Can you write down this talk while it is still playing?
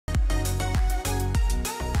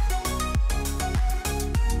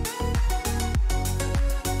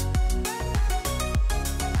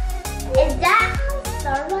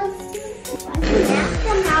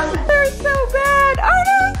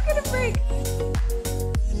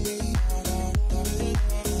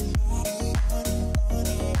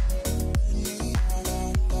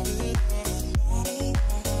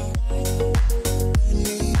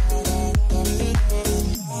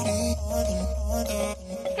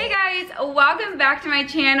welcome back to my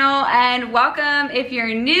channel, and welcome if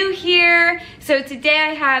you're new here. So today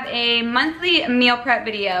I have a monthly meal prep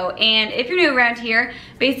video, and if you're new around here,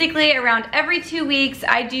 basically around every 2 weeks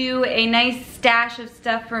I do a nice stash of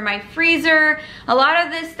stuff for my freezer. A lot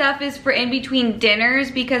of this stuff is for in between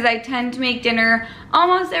dinners because I tend to make dinner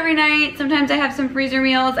almost every night. Sometimes I have some freezer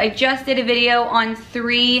meals. I just did a video on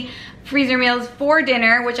 3 freezer meals for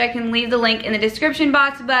dinner, which I can leave the link in the description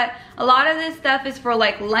box, but a lot of this stuff is for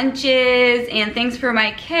like lunches and things for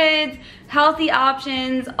my kids, healthy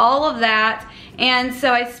options, all of that. And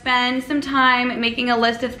so I spend some time making a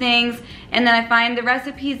list of things, and then I find the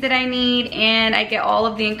recipes that I need and I get all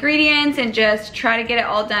of the ingredients and just try to get it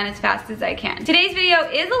all done as fast as I can. Today's video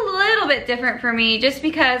is a little bit different for me just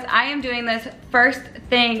because I am doing this first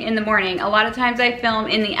thing in the morning. A lot of times I film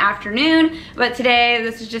in the afternoon, but today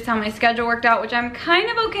this is just how my schedule worked out, which I'm kind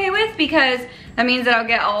of okay with because that means that I'll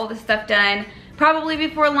get all the stuff done probably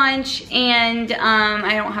before lunch, and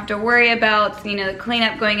I don't have to worry about, you know, the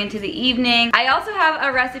cleanup going into the evening. I also have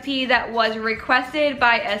a recipe that was requested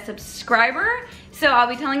by a subscriber, so I'll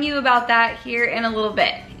be telling you about that here in a little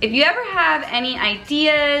bit. If you ever have any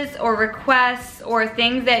ideas or requests or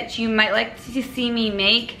things that you might like to see me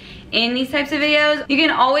make in these types of videos, you can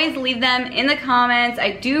always leave them in the comments.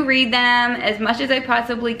 I do read them as much as I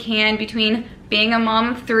possibly can between being a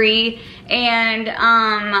mom of 3, and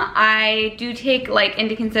I do take like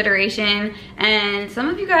into consideration, and some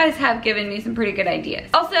of you guys have given me some pretty good ideas.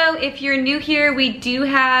 Also, if you're new here, we do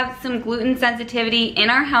have some gluten sensitivity in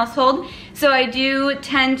our household, so I do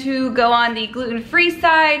tend to go on the gluten-free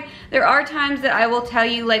side. There are times that I will tell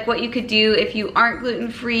you like what you could do if you aren't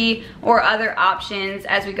gluten-free or other options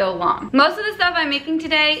as we go along. Most of the stuff I'm making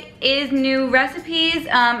today is new recipes.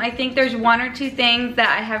 I think there's 1 or 2 things that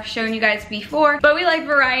I have shown you guys before, but we like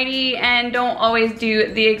variety and don't always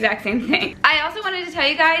do the exact same thing. I also wanted to tell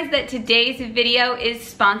you guys that today's video is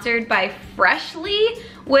sponsored by Freshly,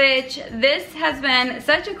 which this has been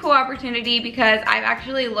such a cool opportunity because I've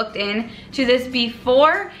actually looked into this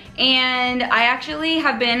before, and I actually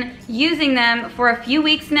have been using them for a few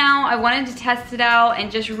weeks now. I wanted to test it out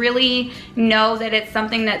and just really know that it's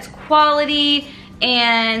something that's quality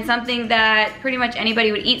and something that pretty much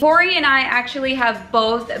anybody would eat. Corey and I actually have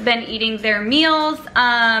both been eating their meals.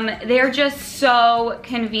 They're just so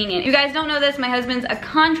convenient. If you guys don't know this, my husband's a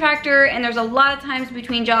contractor, and there's a lot of times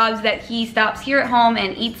between jobs that he stops here at home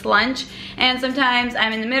and eats lunch, and sometimes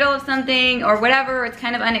I'm in the middle of something or whatever, it's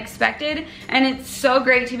kind of unexpected, and it's so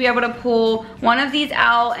great to be able to pull one of these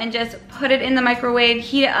out and just put it in the microwave,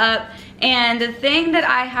 heat it up. And the thing that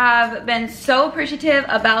I have been so appreciative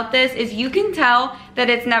about this is you can tell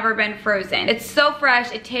that it's never been frozen. It's so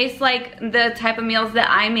fresh. It tastes like the type of meals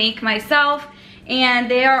that I make myself,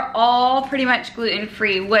 and they are all pretty much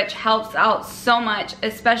gluten-free, which helps out so much,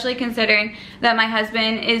 especially considering that my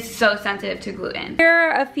husband is so sensitive to gluten. Here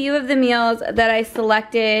are a few of the meals that I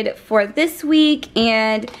selected for this week,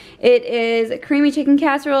 and it is creamy chicken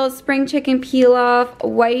casserole, spring chicken pilaf,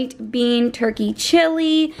 white bean turkey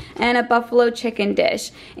chili, and a buffalo chicken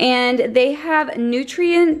dish. And they have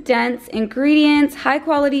nutrient-dense ingredients,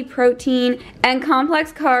 high-quality protein, and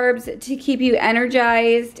complex carbs to keep you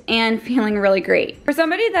energized and feeling really great. For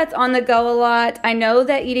somebody that's on the go a lot, I know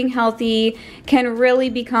that eating healthy can really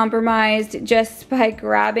be compromised just by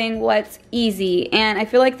grabbing what's easy, and I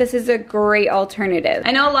feel like this is a great alternative.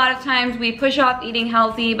 I know a lot of times we push off eating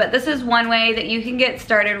healthy, but this is one way that you can get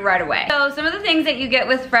started right away. So some of the things that you get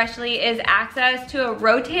with Freshly is access to a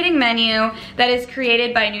rotating menu that is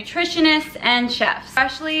created by nutritionists and chefs.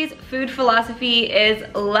 Freshly's food philosophy is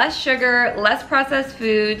less sugar, less processed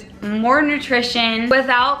foods, more nutrition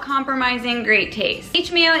without compromising great taste.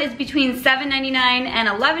 Each meal is between $7.99 and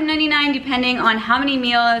 $11.99 depending on how many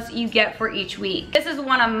meals you get for each week. This is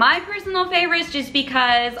one of my personal favorites just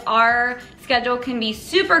because our schedule can be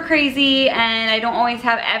super crazy and I don't always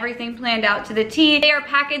have everything planned out to the T. They are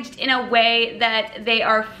packaged in a way that they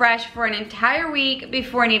are fresh for an entire week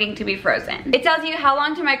before needing to be frozen. It tells you how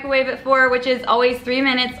long to microwave it for, which is always 3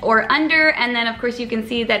 minutes or under, and then of course you can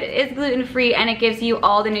see that it is gluten-free and it gives you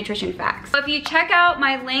all the nutrition facts. So if you check out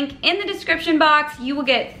my link in the description box, you will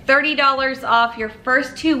get $30 off your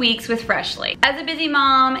first 2 weeks with Freshly. As a busy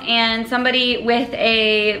mom and somebody with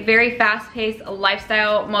a very fast-paced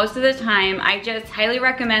lifestyle most of the time, I just highly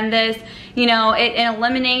recommend this. You know, it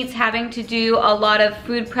eliminates having to do a lot of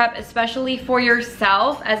food prep, especially for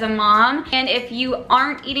yourself as a mom. And if you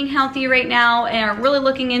aren't eating healthy right now and are really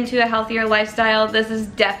looking into a healthier lifestyle, this is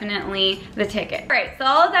definitely the ticket. All right, so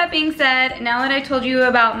all of that being said, now that I told you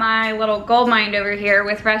about my little gold mine over here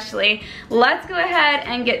with Freshly, let's go ahead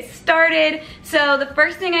and get started. So the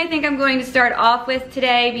first thing I think I'm going to start off with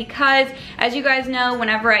today, because as you guys know,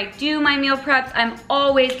 whenever I do my meal preps, I'm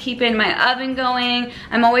always keeping my oven going.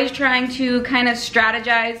 I'm always trying to kind of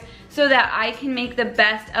strategize so that I can make the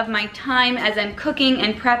best of my time as I'm cooking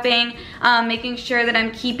and prepping, making sure that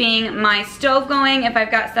I'm keeping my stove going if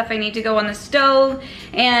I've got stuff I need to go on the stove.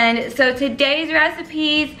 And so today's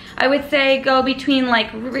recipes, I would say go between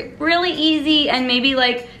like really easy and maybe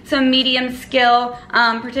like some medium skill,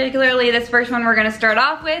 particularly this first one we're gonna start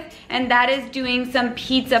off with, and that is doing some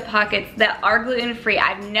pizza pockets that are gluten-free.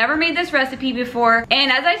 I've never made this recipe before,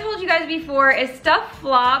 and as I told you guys before, if stuff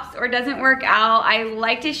flops or doesn't work out, I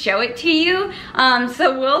like to show it to you.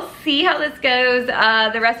 So we'll see how this goes.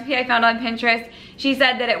 The recipe I found on Pinterest, she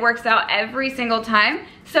said that it works out every single time.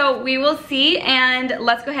 So we will see, and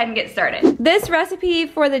let's go ahead and get started. This recipe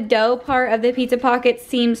for the dough part of the pizza pockets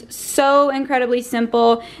seems so incredibly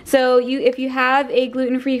simple. So if you have a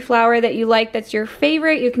gluten-free flour that you like, that's your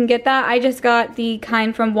favorite, you can get that. I just got the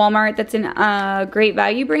kind from Walmart that's a Great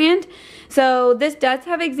Value brand. So this does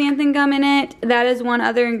have xanthan gum in it. That is one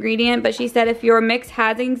other ingredient, but she said if your mix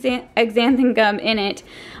has xanthan gum in it,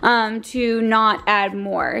 to not add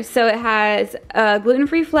more. So it has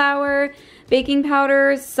gluten-free flour, baking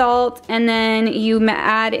powder, salt, and then you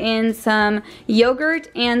add in some yogurt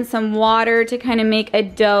and some water to kind of make a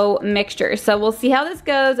dough mixture. So we'll see how this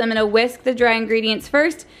goes. I'm gonna whisk the dry ingredients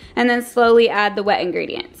first and then slowly add the wet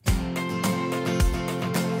ingredients.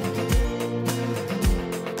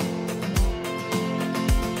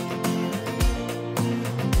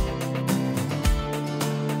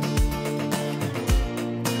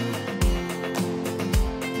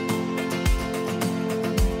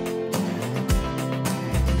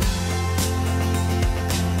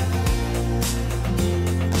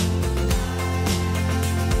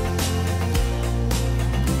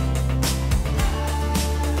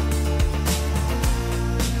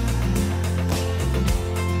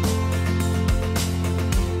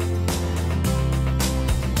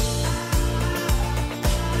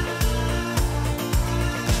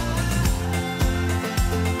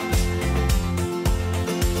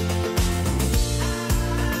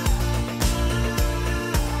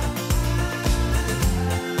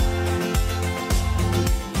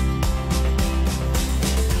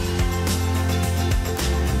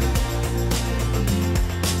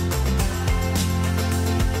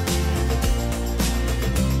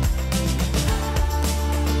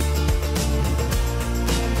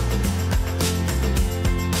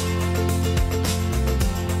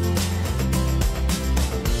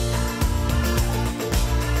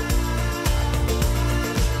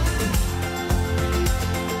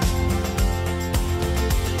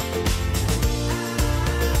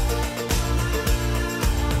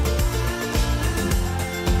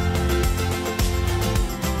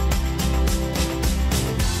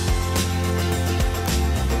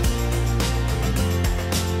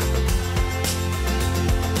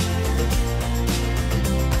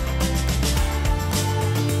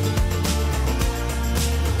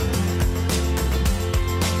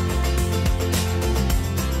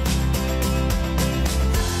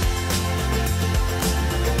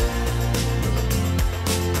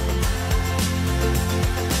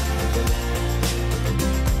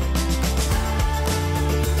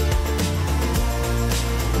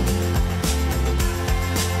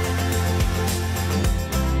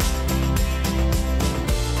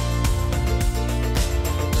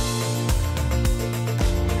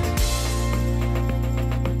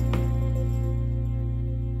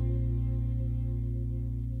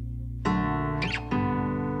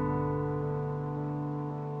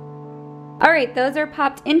 Alright, those are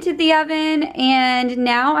popped into the oven, and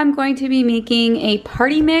now I'm going to be making a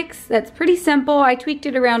party mix that's pretty simple. I tweaked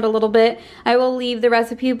it around a little bit. I will leave the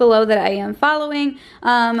recipe below that I am following.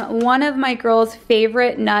 One of my girl's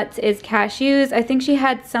favorite nuts is cashews. I think she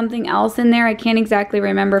had something else in there. I can't exactly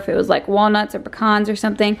remember if it was like walnuts or pecans or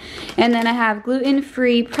something. And then I have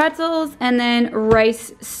gluten-free pretzels and then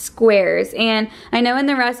rice squares. And I know in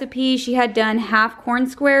the recipe she had done half corn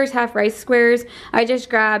squares, half rice squares. I just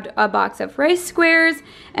grabbed a box of rice squares,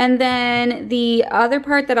 and then the other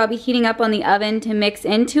part that I'll be heating up on the oven to mix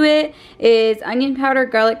into it is onion powder,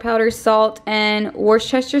 garlic powder, salt, and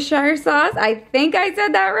Worcestershire sauce. I think I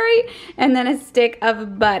said that right. And then a stick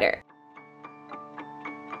of butter.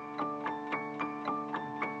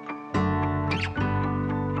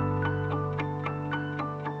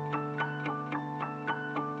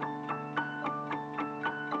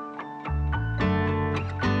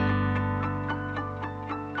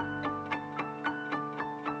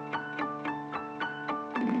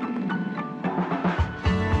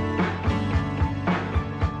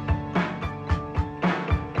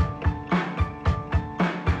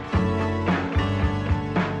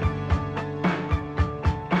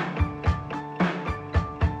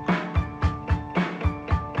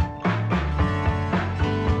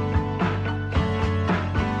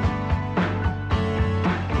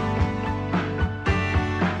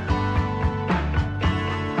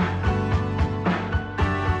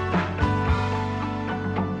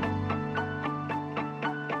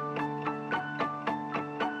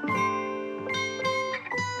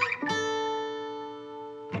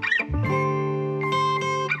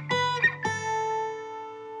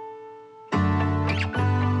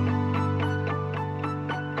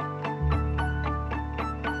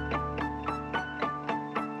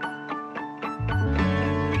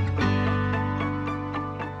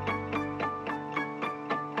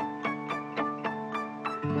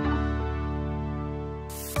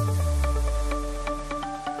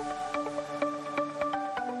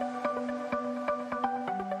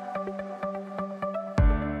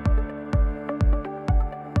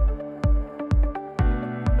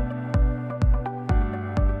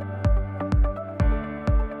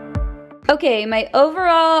 Okay, my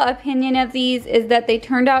overall opinion of these is that they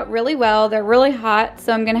turned out really well. They're really hot,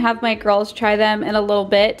 so I'm gonna have my girls try them in a little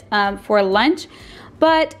bit for lunch.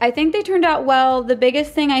 But I think they turned out well. The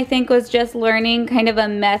biggest thing I think was just learning kind of a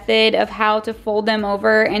method of how to fold them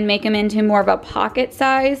over and make them into more of a pocket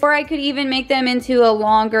size. Or I could even make them into a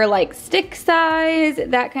longer like stick size,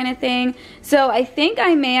 that kind of thing. So I think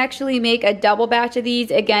I may actually make a double batch of these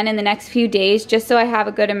again in the next few days just so I have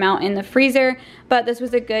a good amount in the freezer. But this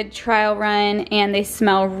was a good trial run and they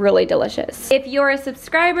smell really delicious. If you're a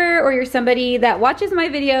subscriber or you're somebody that watches my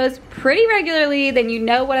videos pretty regularly, then you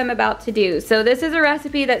know what I'm about to do. So this is a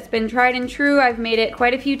recipe that's been tried and true. I've made it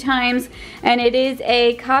quite a few times and it is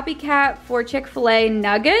a copycat for Chick-fil-A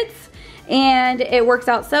nuggets. And it works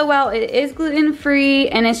out so well. It is gluten-free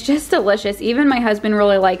and it's just delicious. Even my husband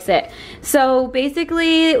really likes it. So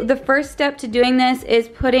basically the first step to doing this is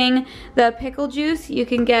putting the pickle juice. You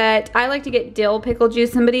can get, I like to get dill pickle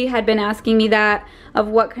juice. Somebody had been asking me that, of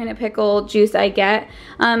what kind of pickle juice I get.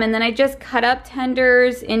 And then I just cut up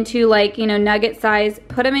tenders into like, you know, nugget size,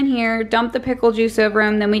 put them in here, dump the pickle juice over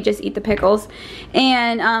them, then we just eat the pickles.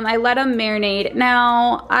 And I let them marinate.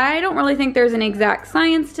 Now, I don't really think there's an exact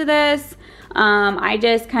science to this. I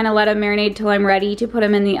just kind of let them marinate till I'm ready to put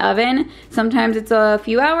them in the oven. Sometimes it's a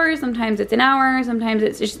few hours, sometimes it's an hour, sometimes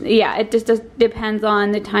it's just, yeah, it just depends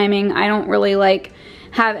on the timing. I don't really like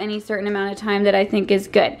have any certain amount of time that I think is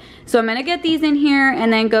good. So I'm gonna get these in here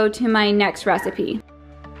and then go to my next recipe.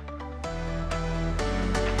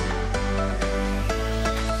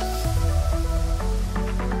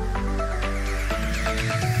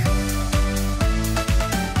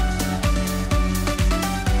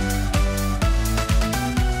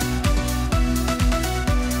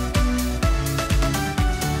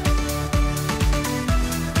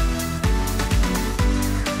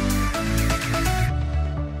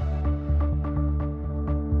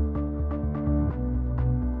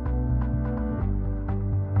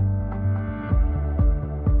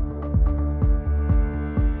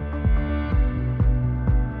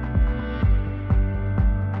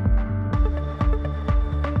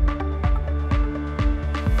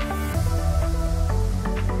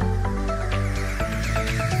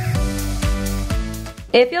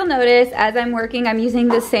 If you'll notice, as I'm working, I'm using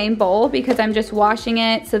the same bowl because I'm just washing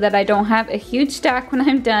it so that I don't have a huge stack when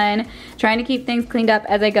I'm done, trying to keep things cleaned up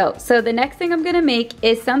as I go. So the next thing I'm gonna make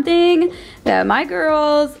is something that my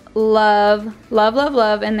girls love, love, love,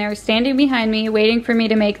 love, and they're standing behind me waiting for me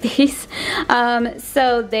to make these.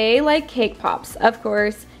 So they like cake pops, of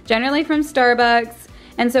course, generally from Starbucks.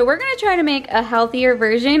 And so we're gonna try to make a healthier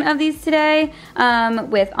version of these today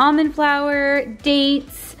with almond flour,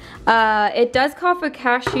 dates. It does call for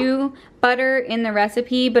cashew butter in the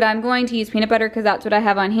recipe, but I'm going to use peanut butter because that's what I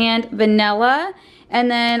have on hand, vanilla, and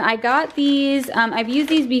then I got these, I've used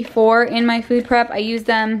these before in my food prep. I use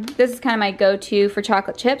them, this is kind of my go-to for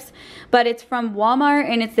chocolate chips, but it's from Walmart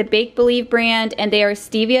and it's the Bake Believe brand and they are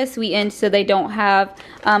stevia sweetened so they don't have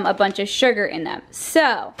a bunch of sugar in them.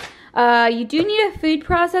 So, you do need a food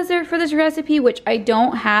processor for this recipe, which I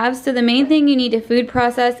don't have. So the main thing you need to food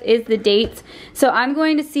process is the dates. So I'm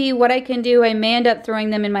going to see what I can do. I may end up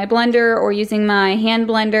throwing them in my blender or using my hand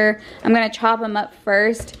blender. I'm going to chop them up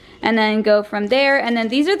first and then go from there. And then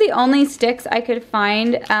these are the only sticks I could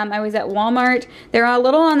find. I was at Walmart. They're a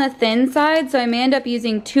little on the thin side, so I may end up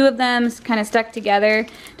using 2 of them kind of stuck together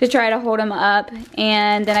to try to hold them up.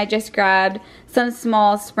 And then I just grabbed some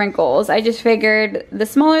small sprinkles. I just figured the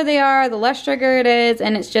smaller they are, the less sugar it is,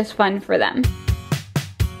 and it's just fun for them.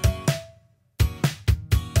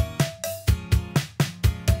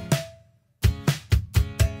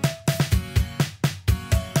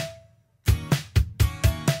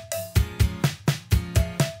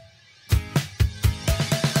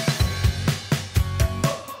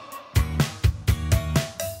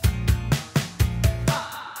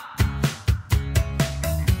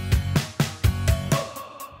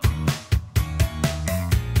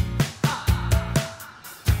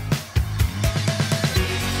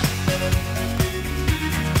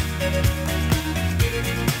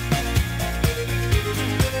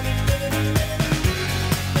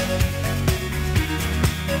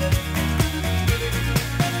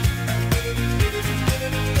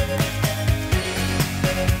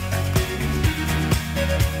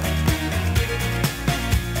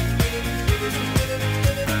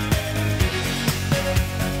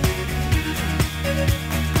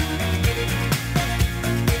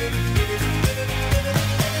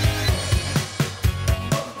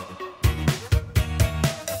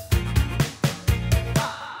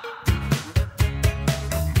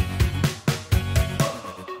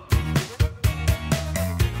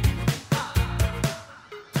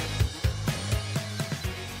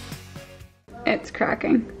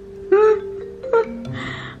 cracking.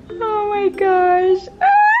 Oh my gosh.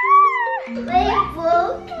 They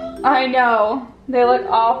broke. I know. They look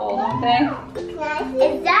awful, don't they?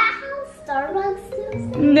 Is that how Starbucks does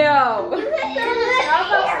it? No. You could go to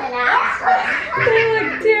Starbucks and ask them. They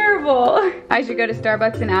look terrible. I should go to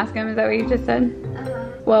Starbucks and ask them, is that what you just said?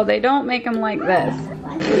 Well, they don't make them like this.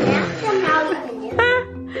 Ask them how you can do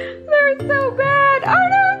it. They're so bad. Oh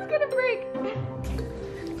no, it's gonna break.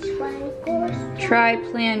 Try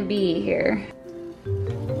plan B here.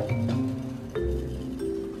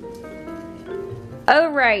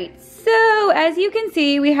 Alright, so as you can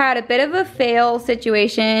see, we had a bit of a fail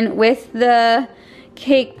situation with the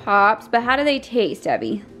cake pops, but how do they taste,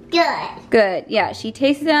 Abby? Good. Good, yeah, she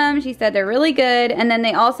tasted them, she said they're really good, and then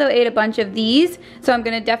they also ate a bunch of these, so I'm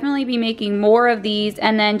gonna definitely be making more of these,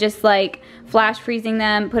 and then just like flash freezing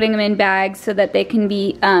them, putting them in bags so that they can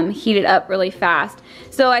be heated up really fast.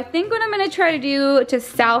 So I think what I'm gonna try to do to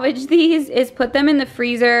salvage these is put them in the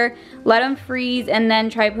freezer, let them freeze, and then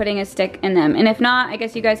try putting a stick in them. And if not, I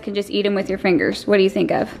guess you guys can just eat them with your fingers. What do you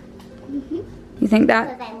think of? You think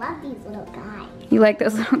that? Because I love these little guys. You like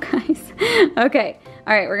those little guys? Okay.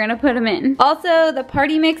 All right, we're gonna put them in. Also, the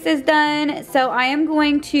party mix is done, so I am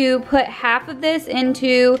going to put half of this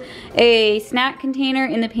into a snack container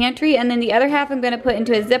in the pantry, and then the other half I'm gonna put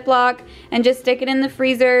into a Ziploc and just stick it in the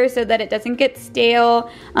freezer so that it doesn't get stale.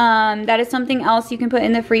 That is something else you can put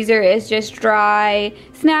in the freezer, is just dry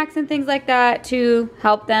snacks and things like that to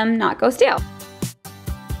help them not go stale.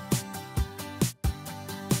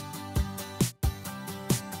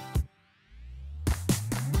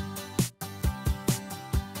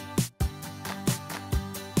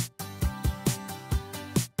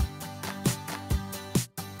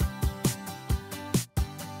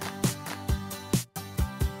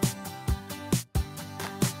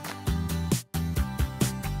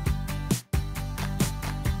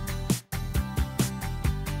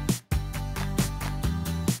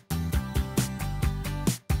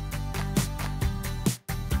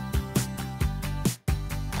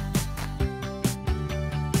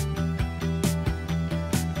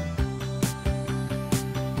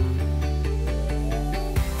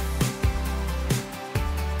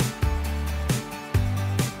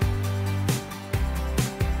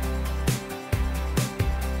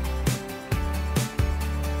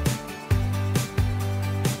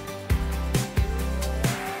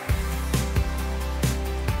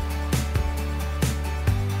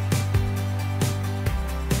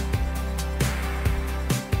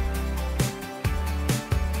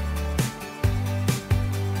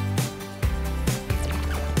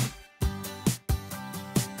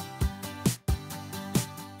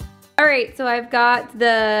 Alright, so I've got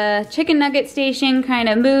the chicken nugget station kind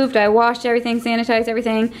of moved. I washed everything, sanitized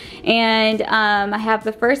everything, and I have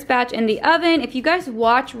the first batch in the oven. If you guys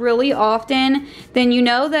watch really often, then you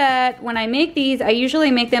know that when I make these, I usually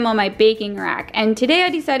make them on my baking rack. And today I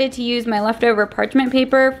decided to use my leftover parchment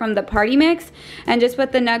paper from the party mix and just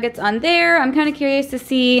put the nuggets on there. I'm kind of curious to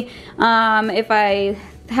see if I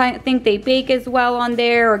think they bake as well on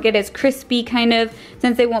there or get as crispy kind of,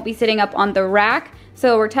 since they won't be sitting up on the rack.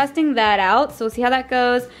 So we're testing that out, so we'll see how that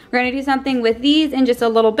goes. We're gonna do something with these in just a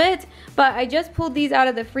little bit, but I just pulled these out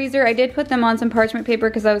of the freezer. I did put them on some parchment paper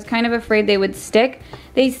because I was kind of afraid they would stick.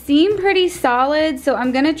 They seem pretty solid, so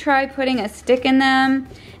I'm gonna try putting a stick in them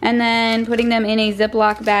and then putting them in a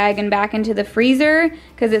Ziploc bag and back into the freezer,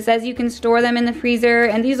 because it says you can store them in the freezer,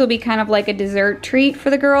 and these will be kind of like a dessert treat for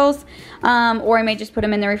the girls, or I may just put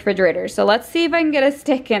them in the refrigerator. So let's see if I can get a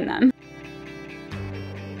stick in them.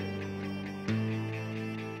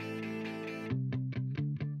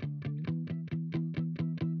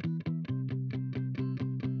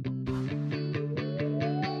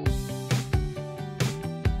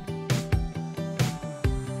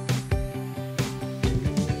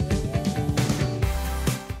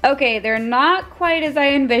 Okay, they're not quite as I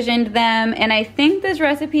envisioned them, and I think this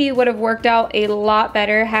recipe would have worked out a lot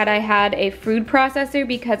better had I had a food processor,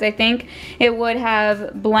 because I think it would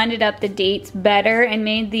have blended up the dates better and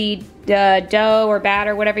made the dough or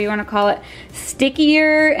batter, whatever you want to call it,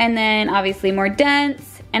 stickier and then obviously more dense.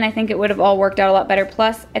 And I think it would have all worked out a lot better.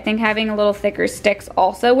 Plus, I think having a little thicker sticks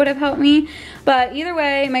also would have helped me. But either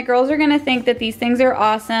way, my girls are gonna think that these things are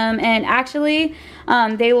awesome. And actually,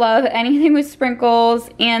 they love anything with sprinkles.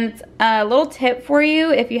 And a little tip for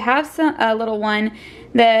you, if you have a little one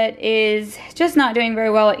that is just not doing very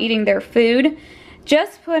well at eating their food,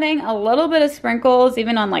 just putting a little bit of sprinkles,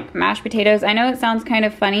 even on like mashed potatoes. I know it sounds kind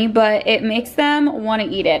of funny, but it makes them want to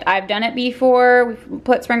eat it. I've done it before. We've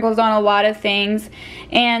put sprinkles on a lot of things,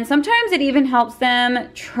 and sometimes it even helps them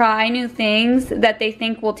try new things that they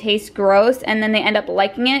think will taste gross, and then they end up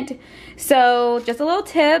liking it. So just a little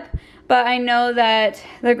tip, but I know that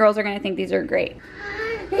the girls are gonna think these are great.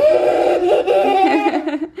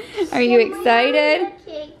 Are you excited?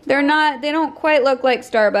 They don't quite look like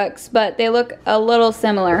Starbucks, but they look a little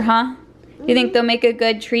similar, huh? You think they'll make a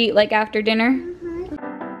good treat like after dinner?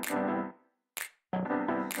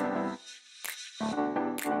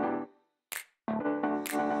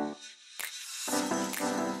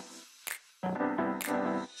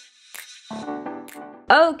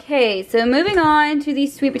 Okay, so moving on to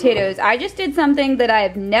these sweet potatoes. I just did something that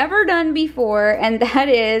I've never done before, and that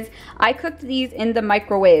is I cooked these in the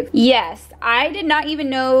microwave. Yes, I did not even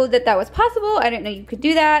know that that was possible. I didn't know you could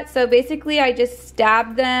do that. So basically I just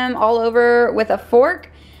stabbed them all over with a fork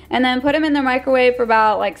and then put them in the microwave for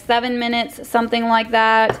about like 7 minutes, something like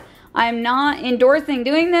that. I'm not endorsing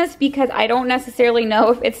doing this because I don't necessarily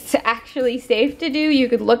know if it's actually safe to do. You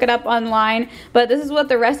could look it up online, but this is what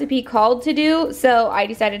the recipe called to do. So I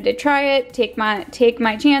decided to try it, take my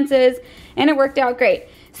chances, and it worked out great.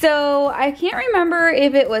 So I can't remember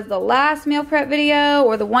if it was the last meal prep video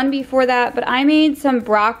or the one before that, but I made some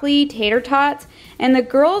broccoli tater tots, and the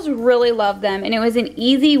girls really loved them, and it was an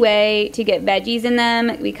easy way to get veggies in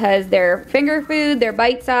them because they're finger food, they're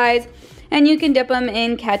bite size, and you can dip them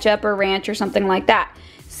in ketchup or ranch or something like that.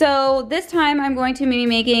 So this time I'm going to be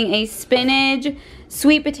making a spinach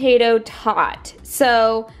sweet potato tot.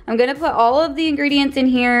 So I'm gonna put all of the ingredients in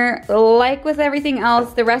here. Like with everything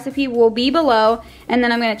else, the recipe will be below, and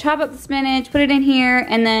then I'm gonna chop up the spinach, put it in here,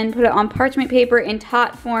 and then put it on parchment paper in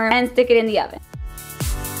tot form and stick it in the oven.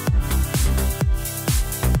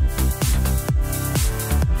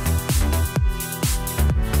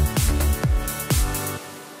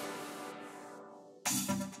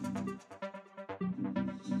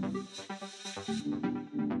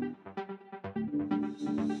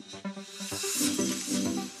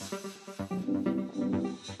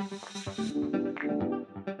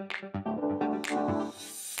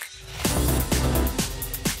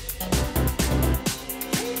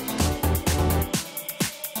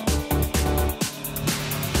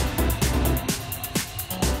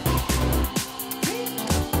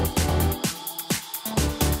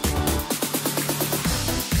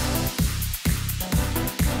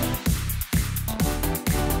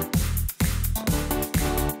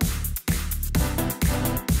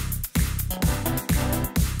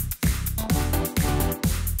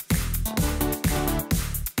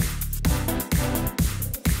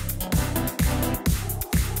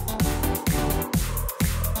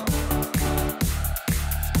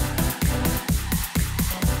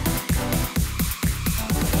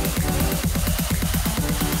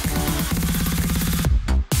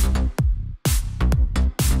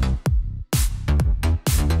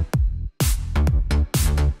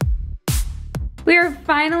 We are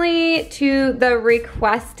finally to the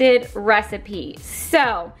requested recipe.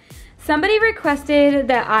 So, somebody requested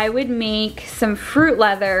that I would make some fruit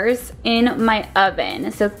leathers in my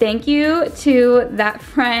oven. So thank you to that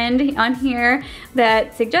friend on here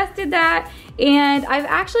that suggested that. And I've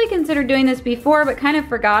actually considered doing this before, but kind of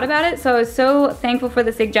forgot about it. So I was so thankful for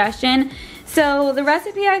the suggestion. So the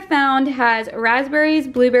recipe I found has raspberries,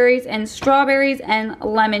 blueberries, and strawberries and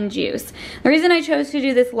lemon juice. The reason I chose to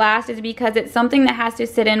do this last is because it's something that has to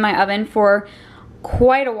sit in my oven for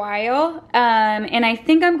quite a while, and I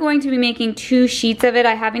think I'm going to be making 2 sheets of it.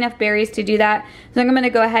 I have enough berries to do that, so I'm going to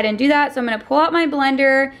go ahead and do that. So I'm going to pull out my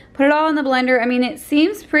blender, put it all in the blender. I mean, it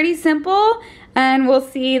seems pretty simple, and we'll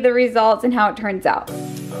see the results and how it turns out.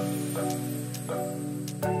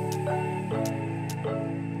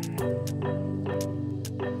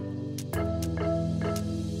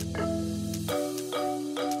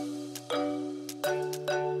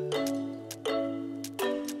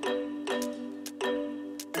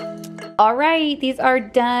 All right, these are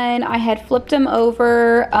done. I had flipped them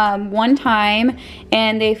over one time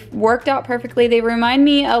and they've worked out perfectly. They remind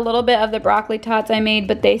me a little bit of the broccoli tots I made,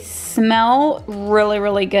 but they smell really,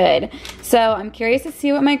 really good. So I'm curious to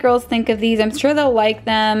see what my girls think of these. I'm sure they'll like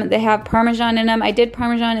them. They have Parmesan in them. I did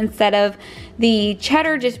Parmesan instead of the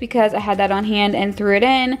cheddar just because I had that on hand and threw it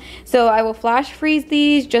in. So I will flash freeze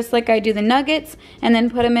these just like I do the nuggets and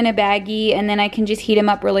then put them in a baggie, and then I can just heat them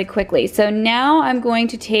up really quickly. So now I'm going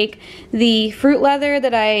to take the fruit leather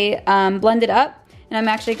that I blended up, and I'm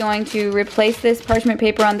actually going to replace this parchment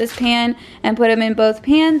paper on this pan and put them in both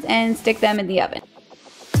pans and stick them in the oven.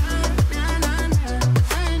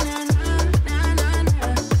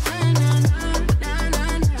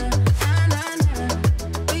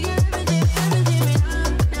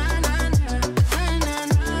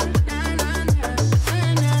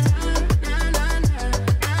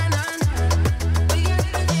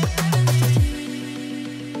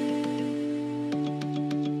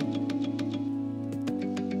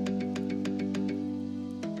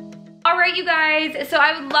 right, you guys, so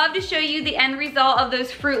I would love to show you the end result of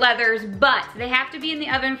those fruit leathers, but they have to be in the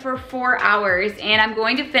oven for 4 hours, and I'm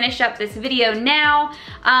going to finish up this video now.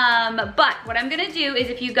 But what I'm gonna do is,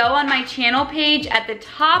 if you go on my channel page, at the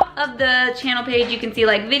top of the channel page, you can see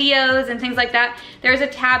like videos and things like that. There's a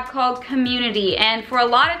tab called Community, and for a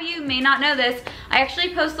lot of you may not know this, I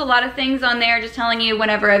actually post a lot of things on there just telling you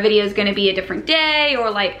whenever a video is gonna be a different day,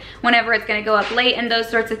 or like whenever it's gonna go up late and those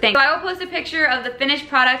sorts of things. So I will post a picture of the finished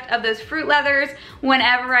product of those fruit leathers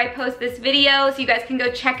whenever I post this video, so you guys can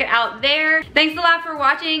go check it out there. Thanks a lot for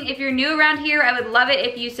watching. If you're new around here, I would love it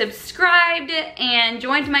if you subscribed and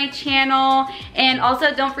joined my channel. And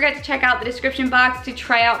also don't forget to check out the description box to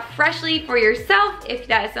try out Freshly for yourself if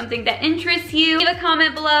that is something that interests you. Leave a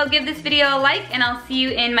comment below, give this video a like, and I'll see you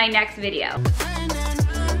in my next video.